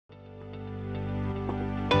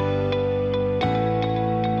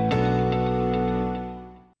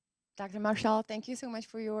Dr. Marshall, thank you so much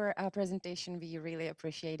for your presentation. We really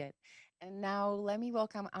appreciate it. And now let me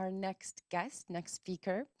welcome our next guest, next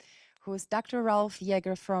speaker, who is Dr. Ralf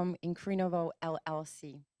Jäger from Increnovo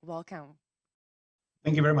LLC. Welcome.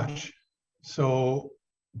 Thank you very much. So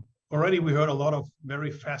already we heard a lot of very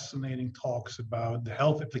fascinating talks about the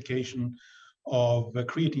health application of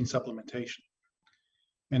creatine supplementation.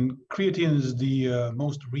 And creatine is the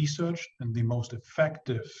most researched and the most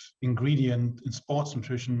effective ingredient in sports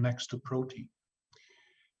nutrition next to protein.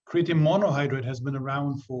 Creatine monohydrate has been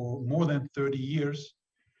around for more than 30 years,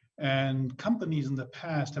 and companies in the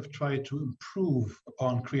past have tried to improve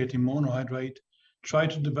upon creatine monohydrate, try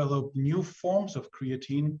to develop new forms of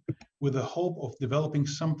creatine with the hope of developing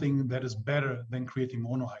something that is better than creatine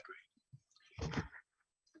monohydrate.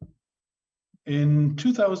 In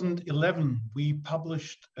 2011, we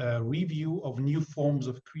published a review of new forms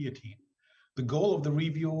of creatine. The goal of the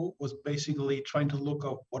review was basically trying to look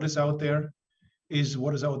at what is out there. Is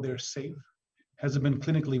what is out there safe? Has it been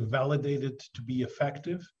clinically validated to be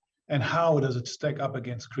effective? And how does it stack up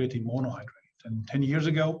against creatine monohydrate? And 10 years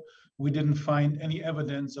ago, we didn't find any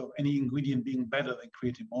evidence of any ingredient being better than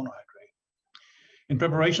creatine monohydrate. In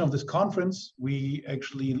preparation of this conference, we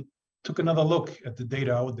actually took another look at the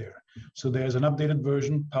data out there. So there's an updated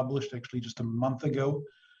version published actually just a month ago,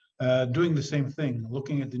 doing the same thing,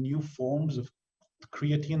 looking at the new forms of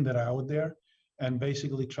creatine that are out there, and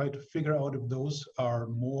basically try to figure out if those are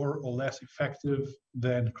more or less effective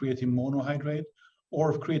than creatine monohydrate,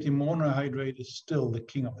 or if creatine monohydrate is still the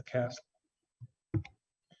king of the castle.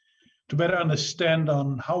 To better understand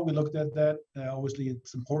on how we looked at that, obviously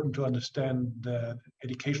it's important to understand the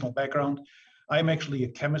educational background. I'm actually a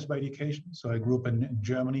chemist by education, so I grew up in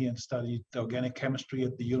Germany and studied organic chemistry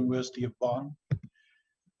at the University of Bonn.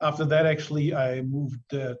 After that, actually, I moved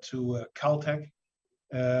to Caltech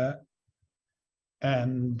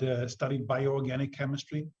and studied bioorganic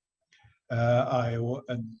chemistry. I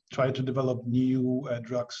tried to develop new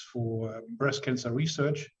drugs for breast cancer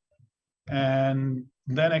research. And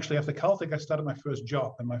then actually after Caltech, I started my first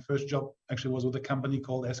job. And my first job actually was with a company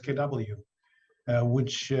called SKW,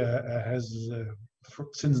 which has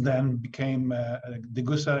since then became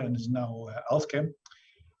Degussa and is now Alzchem.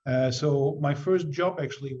 So my first job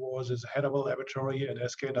actually was as head of a laboratory at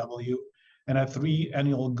SKW, and I had 3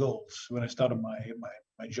 annual goals when I started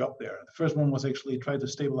my job there. The first one was actually try to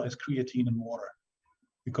stabilize creatine in water,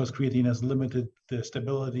 because creatine has limited the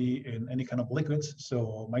stability in any kind of liquids.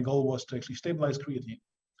 So my goal was to actually stabilize creatine.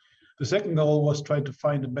 The second goal was try to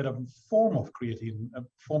find a better form of creatine, a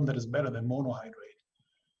form that is better than monohydrate.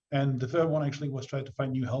 And the third one actually was try to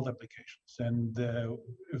find new health applications. And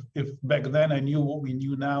if back then I knew what we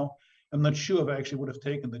knew now, I'm not sure if I actually would have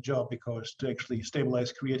taken the job, because to actually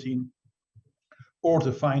stabilize creatine or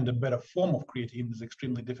to find a better form of creatine is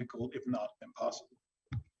extremely difficult, if not impossible.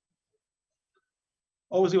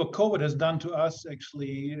 Obviously, what COVID has done to us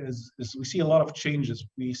actually is we see a lot of changes.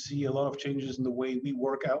 We see a lot of changes in the way we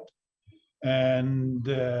work out. And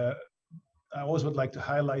I always would like to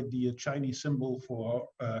highlight the Chinese symbol for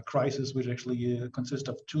crisis, which actually consists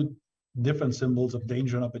of 2 different symbols of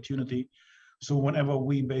danger and opportunity. So whenever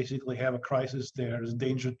we basically have a crisis, there's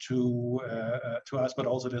danger to us, but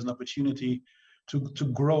also there's an opportunity to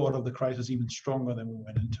grow out of the crisis even stronger than we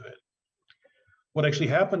went into it. What actually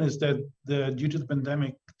happened is that due to the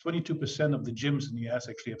pandemic, 22% of the gyms in the US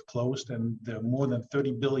actually have closed, and more than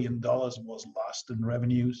 $30 billion was lost in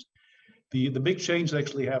revenues. The big chains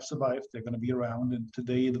actually have survived. They're going to be around, and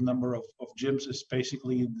today the number of gyms is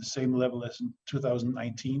basically the same level as in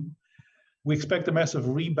 2019. We expect a massive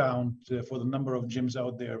rebound for the number of gyms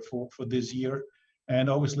out there for this year. And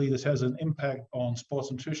obviously this has an impact on sports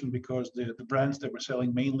nutrition, because the brands that we're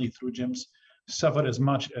selling mainly through gyms suffered as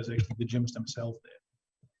much as actually the gyms themselves did.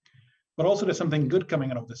 But also there's something good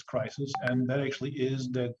coming out of this crisis, and that actually is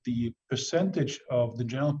that the percentage of the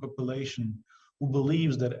general population who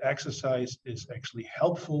believes that exercise is actually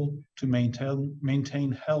helpful to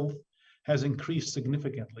maintain health has increased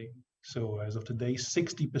significantly. So as of today,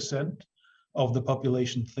 60% of the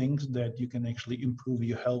population thinks that you can actually improve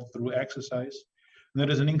your health through exercise. And that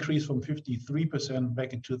is an increase from 53%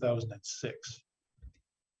 back in 2006.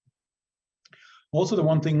 Also, the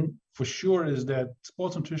one thing for sure is that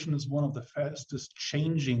sports nutrition is one of the fastest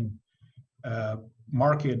changing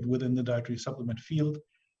market within the dietary supplement field.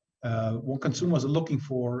 What consumers are looking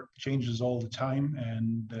for changes all the time,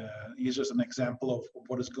 and here's just an example of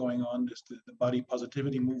what is going on. Is the body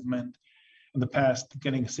positivity movement. In the past,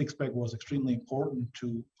 getting a six-pack was extremely important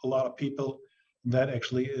to a lot of people. That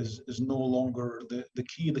actually is no longer the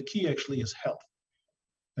key. The key actually is health.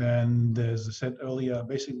 And as I said earlier,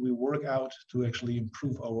 basically we work out to actually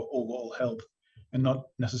improve our overall health and not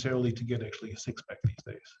necessarily to get actually a six-pack these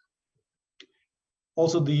days.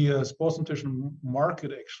 Also, the sports nutrition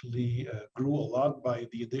market actually grew a lot by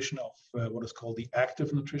the addition of what is called the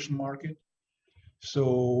active nutrition market.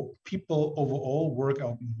 So people overall work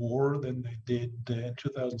out more than they did in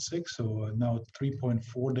 2006. So now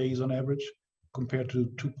 3.4 days on average compared to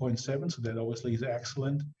 2.7. So that obviously is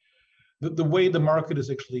excellent. The way the market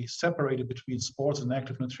is actually separated between sports and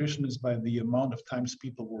active nutrition is by the amount of times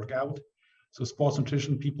people work out. So sports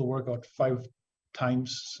nutrition, people work out 5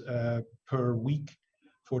 times per week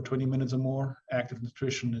for 20 minutes or more. Active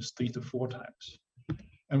nutrition is 3 to 4 times.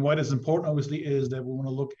 And why that's important, obviously, is that we want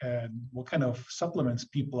to look at what kind of supplements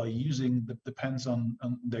people are using that depends on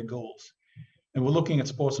their goals. And we're looking at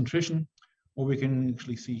sports nutrition. What we can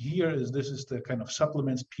actually see here is this is the kind of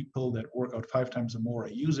supplements people that work out 5 times or more are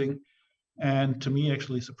using. And to me,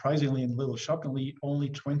 actually, surprisingly and a little shockingly, only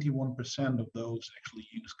 21% of those actually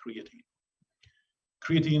use creatine.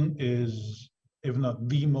 Creatine is, if not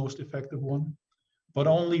the most effective one, but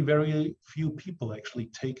only very few people actually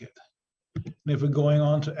take it. And if we're going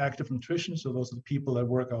on to active nutrition, so those are the people that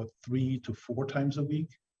work out 3 to 4 times a week,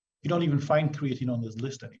 you don't even find creatine on this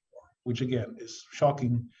list anymore, which again is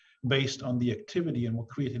shocking based on the activity and what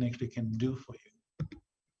creatine actually can do for you.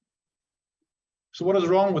 So what is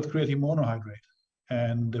wrong with creatine monohydrate?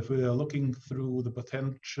 And if we are looking through the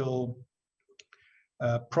potential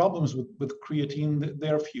problems with creatine,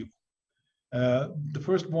 there are a few. The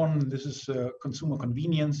first one, this is consumer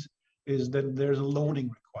convenience, is that there's a loading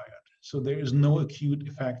required. So there is no acute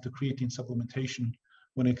effect to creatine supplementation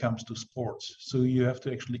when it comes to sports. So you have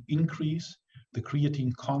to actually increase the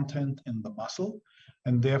creatine content in the muscle,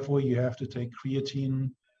 and therefore you have to take creatine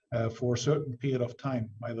for a certain period of time,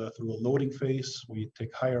 either through a loading phase where you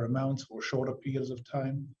take higher amounts for shorter periods of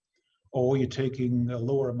time, or you're taking a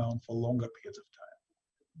lower amount for longer periods of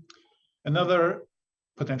time. Another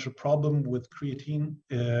potential problem with creatine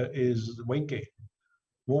is weight gain.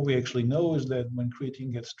 What we actually know is that when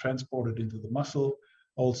creatine gets transported into the muscle,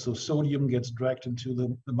 also sodium gets dragged into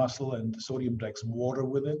the muscle, and the sodium drags water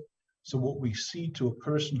with it. So what we see to a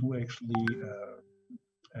person who actually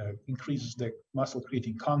increases their muscle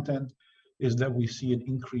creatine content is that we see an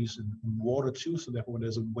increase in water too, so therefore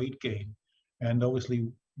there's a weight gain. And obviously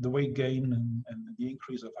the weight gain and the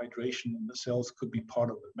increase of hydration in the cells could be part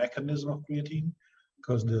of the mechanism of creatine,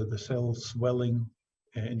 because the cell swelling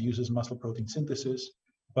induces muscle protein synthesis.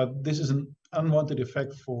 But this is an unwanted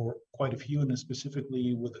effect for quite a few, and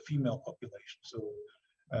specifically with the female population. So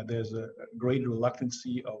there's a great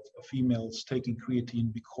reluctancy of females taking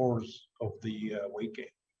creatine because of the weight gain.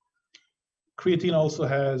 Creatine also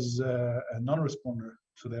has a non-responder.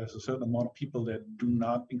 So there's a certain amount of people that do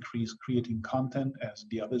not increase creatine content as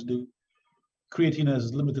the others do. Creatine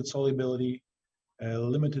has limited solubility,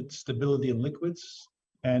 limited stability in liquids,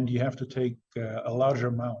 and you have to take a larger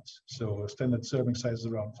amount. So a standard serving size is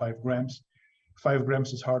around 5 grams. 5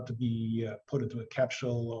 grams is hard to be put into a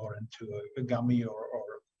capsule or into a gummy or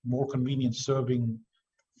more convenient serving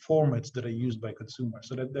formats that are used by consumers.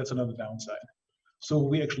 So that's another downside. So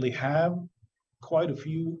we actually have quite a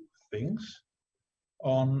few things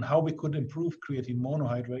on how we could improve creatine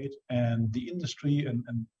monohydrate, and the industry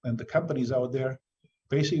and the companies out there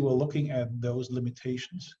basically were looking at those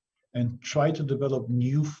limitations and try to develop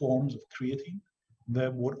new forms of creatine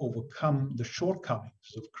that would overcome the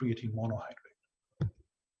shortcomings of creatine monohydrate.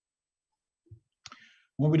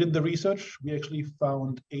 When we did the research, we actually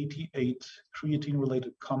found 88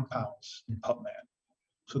 creatine-related compounds in PubMed.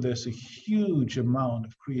 So there's a huge amount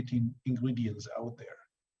of creatine ingredients out there.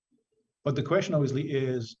 But the question obviously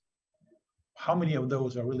is, how many of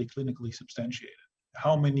those are really clinically substantiated?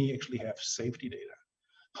 How many actually have safety data?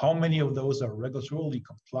 How many of those are regulatorily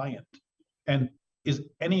compliant? And is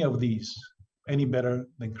any of these any better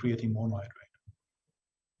than creatine monohydrate?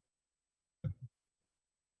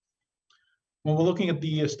 When we're looking at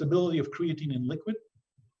the stability of creatine in liquid,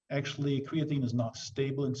 actually creatine is not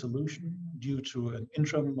stable in solution due to an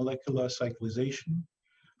intramolecular cyclization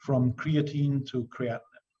from creatine to creatinine.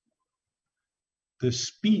 The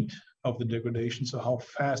speed of the degradation, so how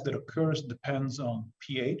fast that occurs, depends on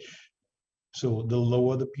pH. So the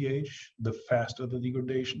lower the pH, the faster the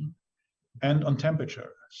degradation, and on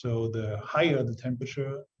temperature. So the higher the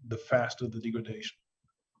temperature, the faster the degradation.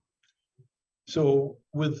 So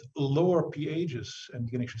with lower pHs, and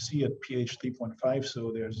you can actually see at pH 3.5,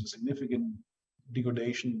 so there's a significant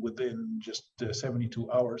degradation within just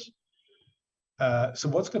 72 hours. So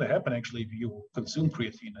what's going to happen actually if you consume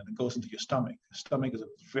creatine and it goes into your stomach? The stomach is a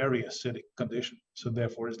very acidic condition. So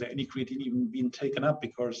therefore, is there any creatine even being taken up?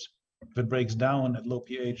 Because if it breaks down at low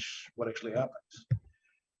pH, what actually happens?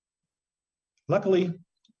 Luckily,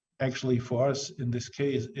 actually for us in this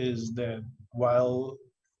case is that while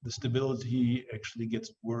the stability actually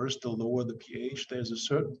gets worse the lower the pH, there's a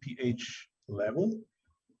certain pH level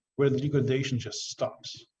where the degradation just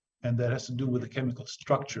stops. And that has to do with the chemical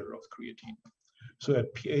structure of creatine. So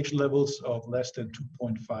at pH levels of less than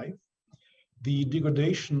 2.5, the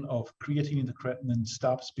degradation of creatine into creatinine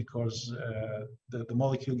stops because the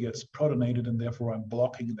molecule gets protonated, and therefore I'm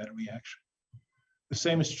blocking that reaction. The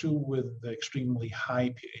same is true with the extremely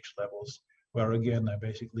high pH levels, where again, I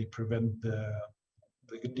basically prevent the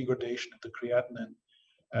degradation of the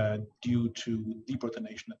creatinine due to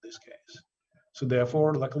deprotonation in this case. So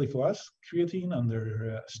therefore, luckily for us, creatine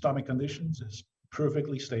under stomach conditions is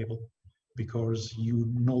perfectly stable because you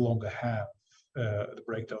no longer have the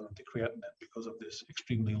breakdown of the creatinine because of this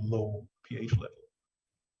extremely low pH level.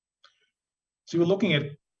 So we're looking at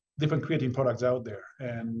different creatine products out there,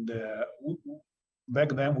 and back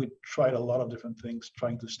then we tried a lot of different things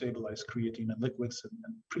trying to stabilize creatine in liquids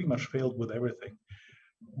and pretty much failed with everything.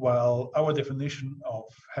 While our definition of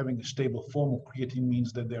having a stable form of creatine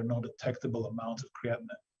means that there are no detectable amounts of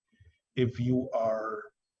creatinine. If you are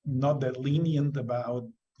not that lenient about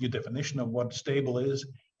your definition of what stable is,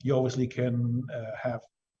 you obviously can have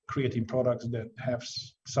creatine products that have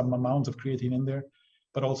some amounts of creatine in there,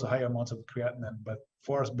 but also higher amounts of creatinine. But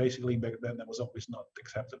for us, basically back then, that was always not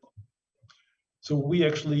acceptable. So we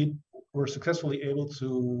actually were successfully able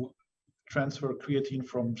to transfer creatine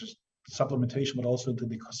from just supplementation, but also into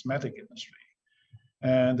the cosmetic industry.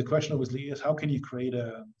 And the question obviously is, how can you create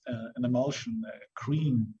an emulsion, a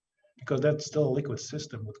cream, because that's still a liquid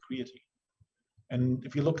system with creatine. And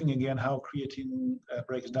if you're looking again how creatine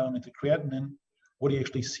breaks down into creatinine, what do you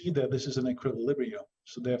actually see there? This is an equilibrium.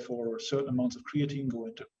 So therefore, certain amounts of creatine go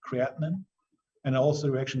into creatinine, and also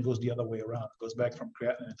the reaction goes the other way around. It goes back from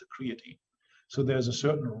creatinine into creatine. So there's a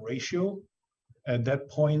certain ratio. At that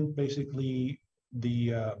point, basically, the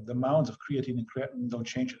amounts of creatine and creatinine don't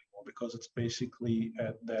change anymore because it's basically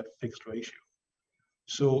at that fixed ratio.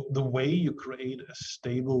 So the way you create a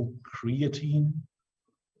stable creatine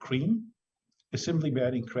cream is simply by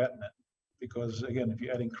adding creatinine. Because again, if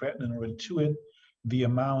you're adding creatinine already to it, the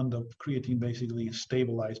amount of creatine basically is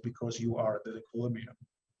stabilized because you are at that equilibrium.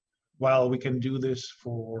 While we can do this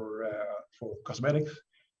for cosmetics,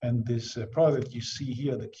 and this product that you see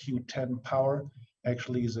here, the Q10 Power,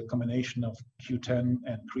 actually is a combination of Q10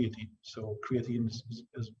 and creatine. So creatine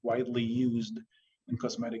is widely used in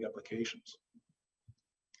cosmetic applications.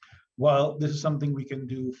 While this is something we can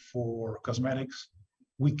do for cosmetics,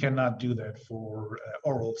 we cannot do that for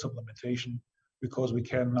oral supplementation because we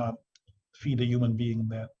cannot feed a human being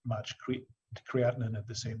that much creatinine at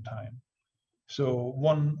the same time. So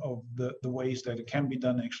one of the ways that it can be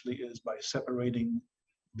done actually is by separating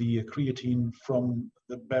the creatine from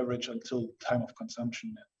the beverage until time of consumption.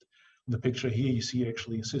 And in the picture here, you see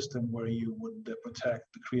actually a system where you would protect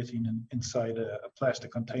the creatine inside a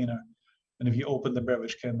plastic container. And if you open the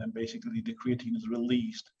beverage can, then basically the creatine is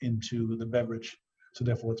released into the beverage. So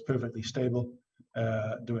therefore, it's perfectly stable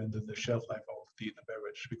during the shelf life of the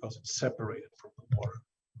beverage because it's separated from the water.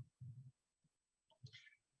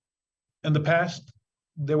 In the past,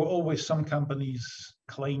 there were always some companies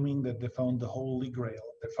claiming that they found the holy grail.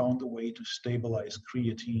 They found a way to stabilize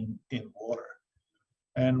creatine in water.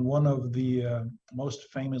 And one of the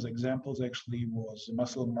most famous examples actually was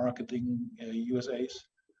Muscle Marketing USA's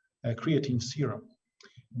creatine serum.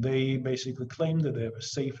 They basically claim that they have a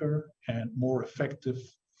safer and more effective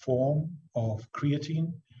form of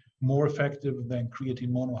creatine, more effective than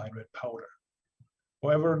creatine monohydrate powder.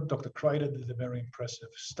 However, Dr. Kreider did a very impressive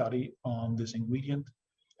study on this ingredient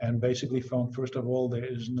and basically found, first of all, there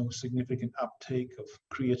is no significant uptake of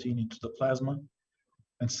creatine into the plasma.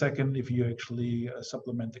 And second, if you actually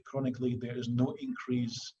supplement it chronically, there is no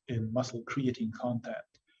increase in muscle creatine content,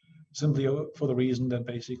 simply for the reason that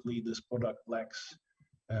basically this product lacks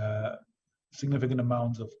significant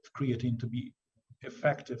amounts of creatine to be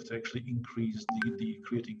effective to actually increase the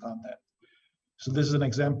creatine content. So this is an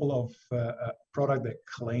example of a product that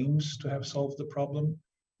claims to have solved the problem,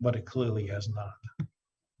 but it clearly has not.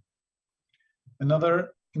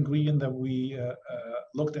 Another ingredient that we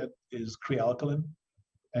looked at is crealkaline.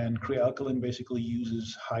 And crealkaline basically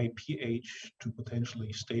uses high pH to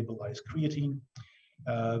potentially stabilize creatine.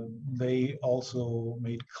 They also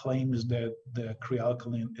made claims that the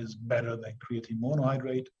crealkaline is better than creatine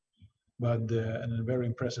monohydrate. but in a very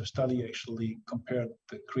impressive study actually compared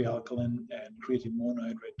the crealkaline and creatine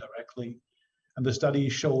monohydrate directly. And the study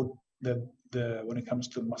showed that when it comes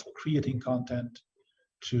to muscle creatine content,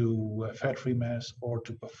 to fat-free mass, or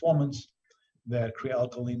to performance, that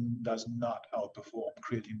crealkaline does not outperform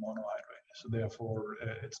creatine monohydrate. So therefore,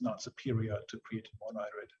 it's not superior to creatine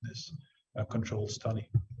monohydrate in this controlled study.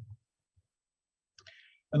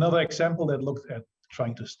 Another example that looked at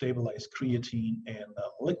trying to stabilize creatine in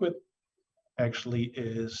liquid actually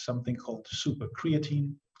is something called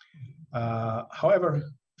supercreatine. However,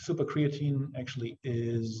 supercreatine actually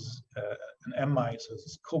is an amide, so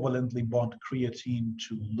it's covalently bond creatine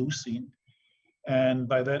to leucine, and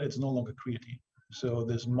by that it's no longer creatine. So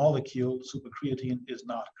this molecule, supercreatine, is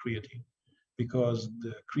not creatine because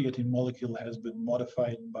the creatine molecule has been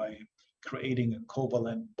modified by creating a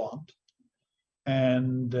covalent bond.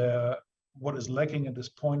 And what is lacking at this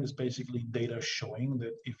point is basically data showing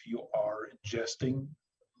that if you are ingesting,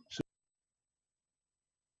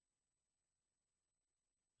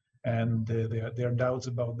 and there are doubts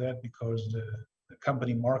about that because the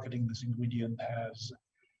company marketing this ingredient has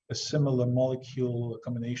a similar molecule, a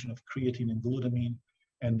combination of creatine and glutamine,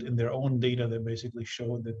 and in their own data they basically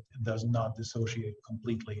show that it does not dissociate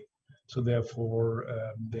completely. So therefore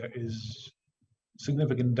there is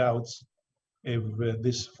significant doubts if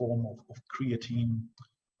this form of creatine,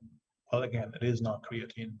 well, again, it is not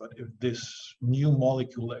creatine, but if this new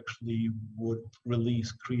molecule actually would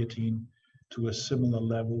release creatine to a similar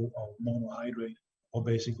level of monohydrate, or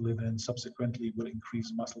basically then subsequently would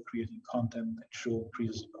increase muscle creatine content and show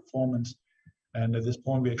increases in performance. And at this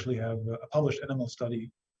point, we actually have a published animal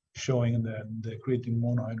study showing that the creatine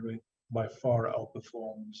monohydrate by far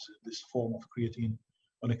outperforms this form of creatine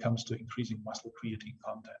when it comes to increasing muscle creatine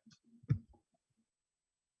content.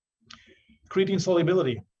 Creatine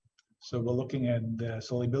solubility. So we're looking at the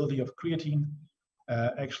solubility of creatine.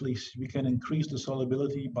 Actually, we can increase the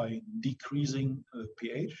solubility by decreasing the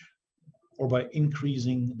pH or by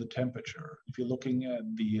increasing the temperature. If you're looking at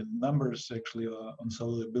the numbers actually on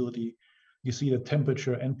solubility, you see that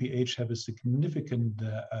temperature and pH have a significant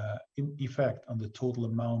effect on the total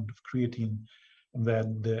amount of creatine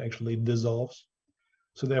that actually dissolves.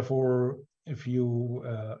 So therefore, if you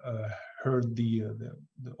heard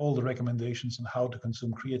all the recommendations on how to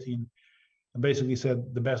consume creatine, and basically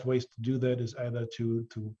said the best ways to do that is either to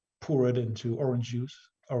pour it into orange juice.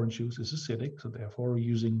 Orange juice is acidic, so therefore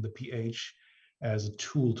using the pH as a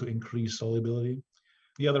tool to increase solubility.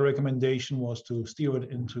 The other recommendation was to steer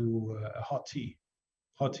it into a hot tea.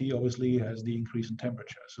 Hot tea obviously has the increase in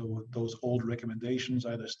temperature. So those old recommendations,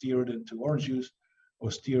 either steer it into orange juice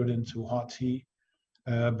or steer it into hot tea,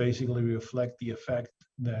 basically reflect the effect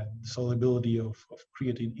that solubility of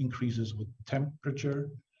creatine increases with temperature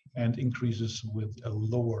and increases with a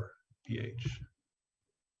lower pH.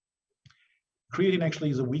 Creatine actually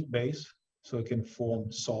is a weak base, so it can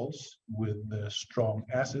form salts with strong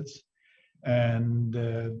acids. And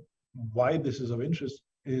why this is of interest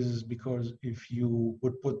is because if you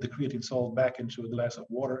would put the creatine salt back into a glass of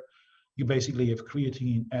water, you basically have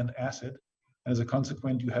creatine and acid. As a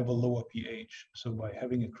consequence, you have a lower pH. So by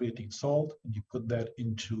having a creatine salt and you put that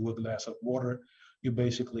into a glass of water, you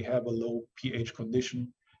basically have a low pH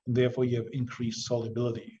condition, and therefore you have increased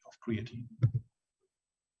solubility of creatine.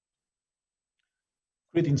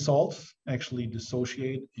 Creatine salts actually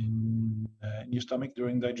dissociate in your stomach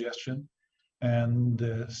during digestion, and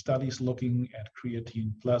studies looking at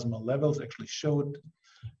creatine plasma levels actually showed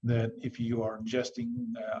that if you are ingesting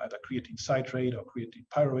either creatine citrate or creatine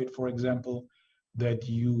pyruvate, for example, that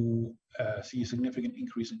you see a significant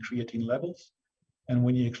increase in creatine levels. And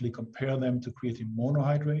when you actually compare them to creatine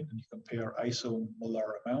monohydrate and you compare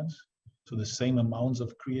isomolar amounts, so the same amounts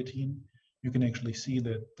of creatine, you can actually see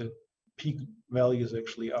that the peak values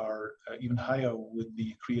actually are even higher with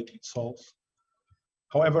the creatine salts.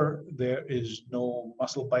 However, there is no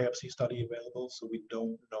muscle biopsy study available, so we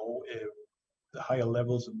don't know if the higher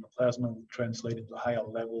levels in the plasma will translate into higher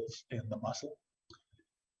levels in the muscle.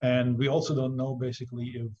 And we also don't know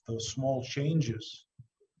basically if those small changes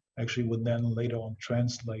actually would then later on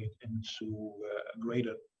translate into a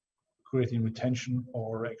greater creatine retention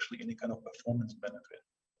or actually any kind of performance benefit.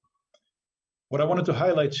 What I wanted to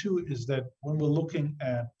highlight too is that when we're looking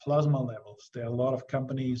at plasma levels, there are a lot of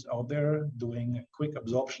companies out there doing a quick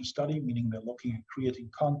absorption study, meaning they're looking at creatine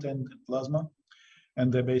content in plasma,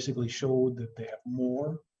 and they basically show that they have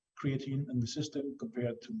more creatine in the system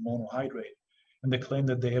compared to monohydrate, and they claim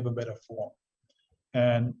that they have a better form.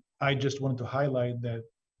 And I just wanted to highlight that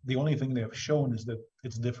the only thing they have shown is that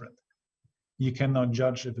it's different. You cannot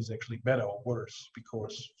judge if it's actually better or worse,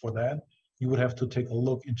 because for that, you would have to take a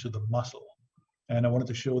look into the muscle. And I wanted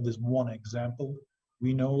to show this one example.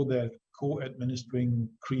 We know that co-administering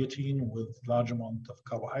creatine with large amount of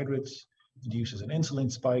carbohydrates induces an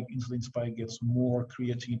insulin spike. Insulin spike gets more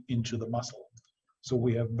creatine into the muscle. So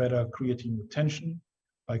we have better creatine retention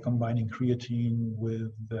by combining creatine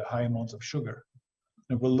with the high amounts of sugar.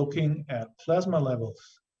 And we're looking at plasma levels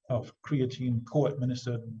of creatine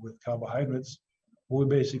co-administered with carbohydrates. What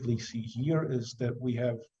we basically see here is that we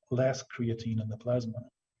have less creatine in the plasma.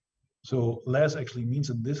 So less actually means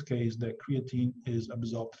in this case that creatine is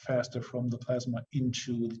absorbed faster from the plasma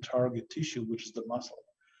into the target tissue, which is the muscle.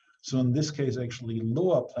 So in this case, actually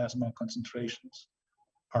lower plasma concentrations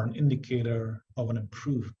are an indicator of an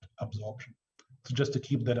improved absorption. So just to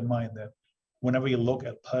keep that in mind, that whenever you look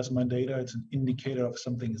at plasma data, it's an indicator of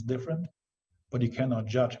something is different, but you cannot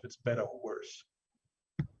judge if it's better or worse.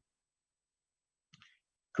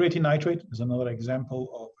 Creatine nitrate is another example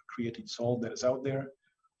of a creatine salt that is out there.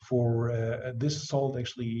 For this salt,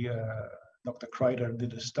 actually, Dr. Kreider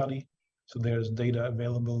did a study. So there's data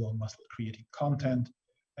available on muscle creatine content.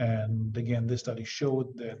 And again, this study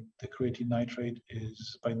showed that the creatine nitrate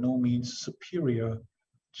is by no means superior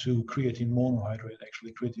to creatine monohydrate.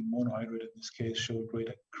 Actually, creatine monohydrate in this case showed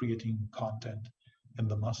greater creatine content in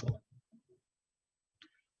the muscle.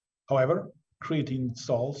 However, creatine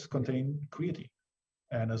salts contain creatine.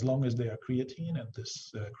 And as long as they are creatine and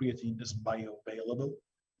this creatine is bioavailable,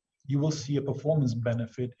 you will see a performance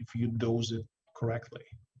benefit if you dose it correctly.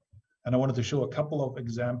 And I wanted to show a couple of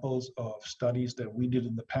examples of studies that we did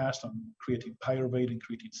in the past on creatine pyruvate and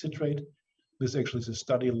creatine citrate. This actually is a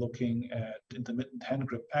study looking at intermittent hand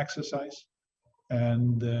grip exercise.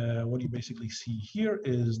 And what you basically see here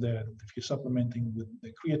is that if you're supplementing with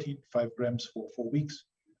the creatine, 5 grams for 4 weeks,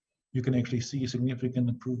 you can actually see a significant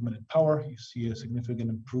improvement in power. You see a significant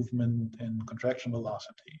improvement in contraction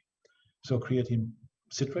velocity. So creatine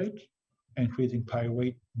citrate and creatine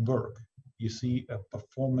pyruvate work. You see a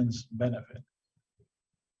performance benefit.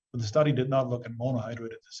 But the study did not look at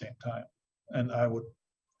monohydrate at the same time. And I would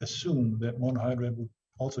assume that monohydrate would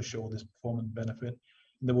also show this performance benefit.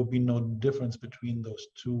 There would be no difference between those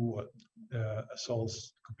two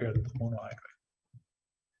salts compared to the monohydrate.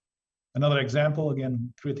 Another example,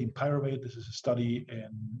 again, creatine pyruvate. This is a study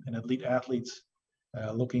in elite athletes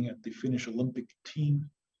looking at the Finnish Olympic team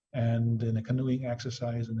and in a canoeing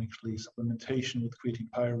exercise, and actually supplementation with creatine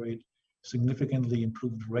pyruvate significantly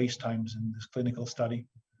improved race times in this clinical study.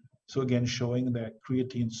 So again, showing that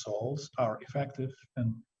creatine salts are effective,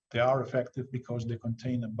 and they are effective because they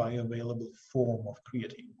contain a bioavailable form of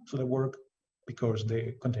creatine. So they work because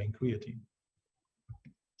they contain creatine.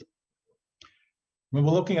 When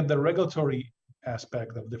we're looking at the regulatory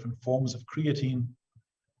aspect of different forms of creatine,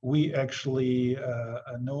 we actually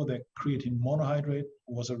know that creatine monohydrate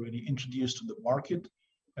was already introduced to the market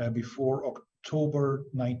before October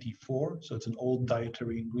 '94, so it's an old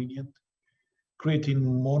dietary ingredient. Creatine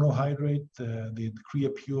monohydrate, the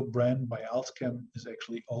CreaPure brand by Alzchem, is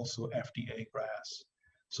actually also FDA GRAS.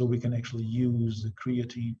 So we can actually use the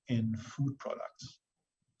creatine in food products.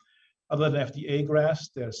 Other than FDA GRAS,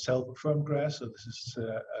 there's self-affirmed GRAS. So this is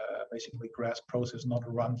basically GRAS process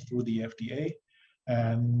not run through the FDA.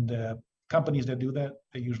 And companies that do that,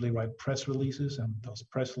 they usually write press releases, and those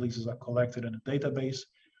press releases are collected in a database.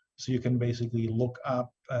 So you can basically look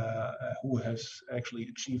up who has actually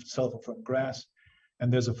achieved self-affirmed GRAS.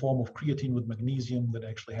 And there's a form of creatine with magnesium that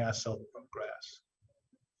actually has self-affirmed GRAS.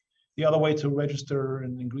 The other way to register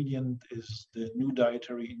an ingredient is the new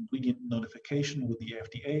dietary ingredient notification with the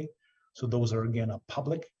FDA. So those are, again,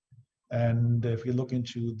 public. And if you look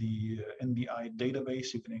into the NDI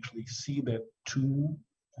database, you can actually see that 2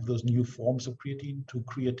 of those new forms of creatine, 2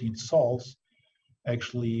 creatine salts,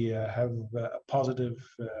 actually have a positive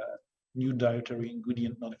new dietary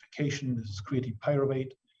ingredient notification. This is creatine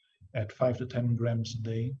pyruvate at 5 to 10 grams a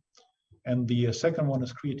day. And the second one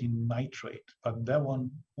is creatine nitrate, but that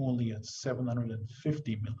one only at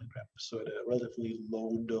 750 milligrams, so at a relatively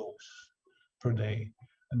low dose per day.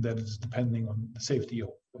 And that is depending on the safety of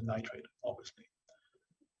nitrate, obviously.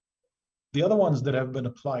 The other ones that have been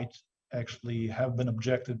applied actually have been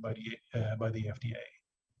objected by the FDA.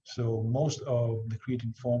 So most of the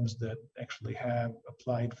creatine forms that actually have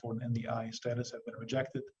applied for an NDI status have been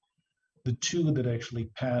rejected. The 2 that actually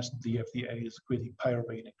passed the FDA is creatine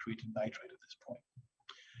pyruvate and creatine nitrate at this point.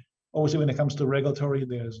 Obviously, when it comes to regulatory,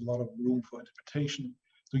 there's a lot of room for interpretation.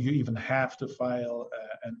 Do you even have to file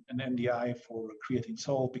an NDI for creatine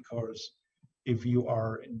salt? Because if you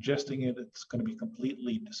are ingesting it, it's going to be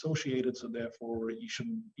completely dissociated. So therefore, you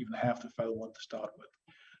shouldn't even have to file one to start with.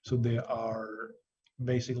 So there are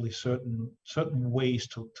basically certain ways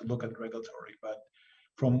to look at regulatory. But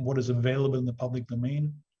from what is available in the public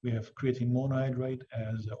domain, we have creatine monohydrate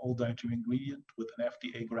as an all dietary ingredient with an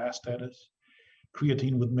FDA GRAS status,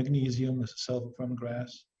 creatine with magnesium as a self-affirmed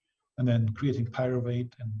GRAS, and then creatine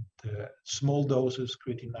pyruvate and small doses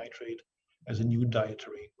creatine nitrate as a new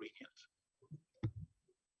dietary ingredient.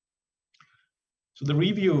 So the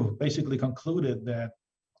review basically concluded that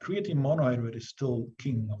creatine monohydrate is still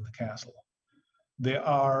king of the castle. There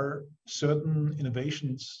are certain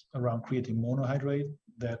innovations around creatine monohydrate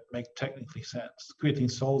that make technically sense.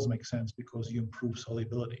 Creatine sols make sense because you improve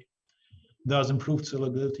solubility. Does improved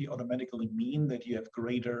solubility automatically mean that you have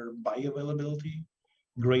greater bioavailability,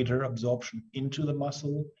 greater absorption into the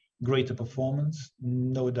muscle, greater performance?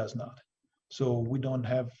 No, it does not. So we don't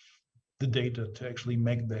have the data to actually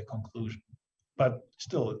make that conclusion. But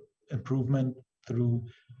still, improvement through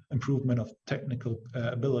improvement of technical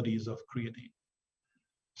abilities of creatine.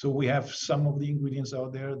 So we have some of the ingredients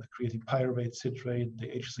out there, the creatine pyruvate, citrate, the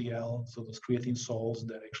HCl, so those creatine sols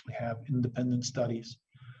that actually have independent studies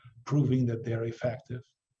proving that they're effective.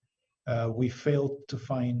 We failed to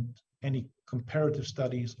find any comparative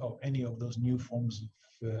studies of any of those new forms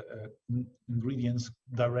of ingredients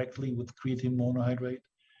directly with creatine monohydrate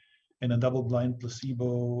in a double-blind,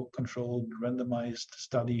 placebo-controlled, randomized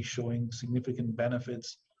study showing significant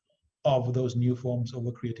benefits of those new forms over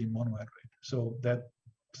creatine monohydrate. So that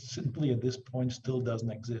simply at this point still doesn't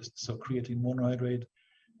exist. So creatine monohydrate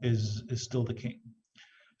is still the king.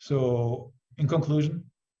 So in conclusion,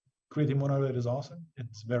 creatine monohydrate is awesome.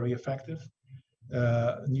 It's very effective.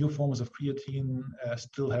 New forms of creatine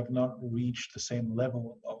still have not reached the same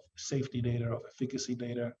level of safety data, of efficacy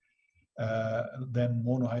data than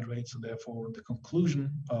monohydrate. So therefore, the conclusion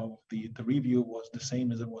of the review was the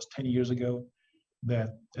same as it was 10 years ago,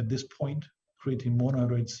 that at this point, creatine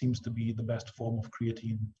monohydrate seems to be the best form of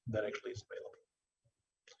creatine that actually is available.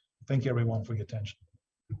 Thank you, everyone, for your attention.